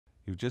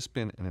You've just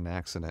been in an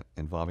accident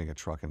involving a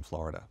truck in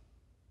Florida.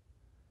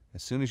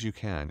 As soon as you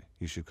can,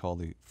 you should call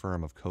the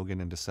firm of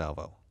Kogan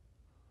DiSalvo.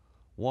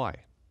 Why?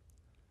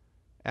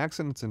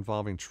 Accidents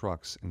involving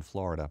trucks in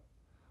Florida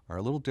are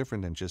a little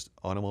different than just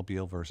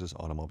automobile versus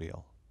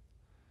automobile.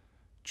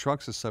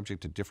 Trucks are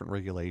subject to different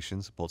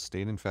regulations, both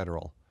state and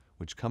federal,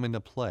 which come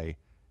into play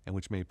and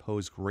which may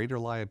pose greater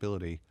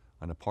liability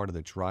on the part of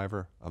the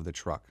driver of the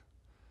truck.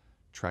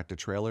 Tractor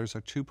trailers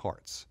are two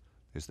parts.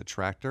 There's the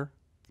tractor,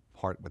 the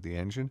part with the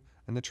engine,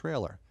 and the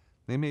trailer.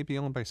 They may be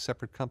owned by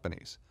separate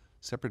companies,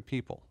 separate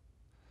people.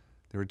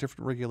 There are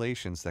different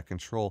regulations that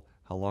control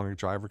how long a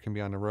driver can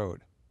be on the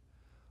road.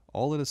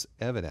 All of this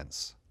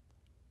evidence,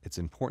 it's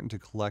important to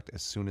collect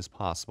as soon as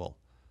possible.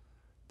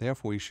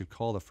 Therefore, you should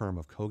call the firm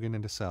of Kogan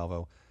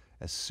DiSalvo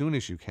as soon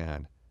as you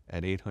can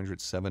at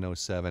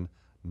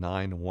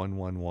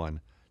 800-707-9111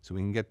 so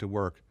we can get to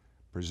work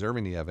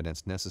preserving the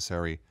evidence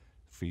necessary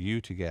for you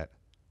to get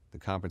the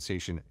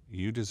compensation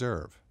you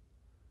deserve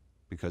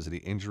because of the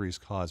injuries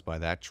caused by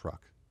that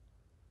truck.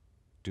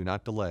 Do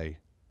not delay.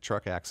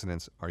 Truck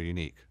accidents are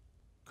unique.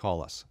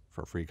 Call us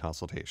for a free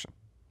consultation.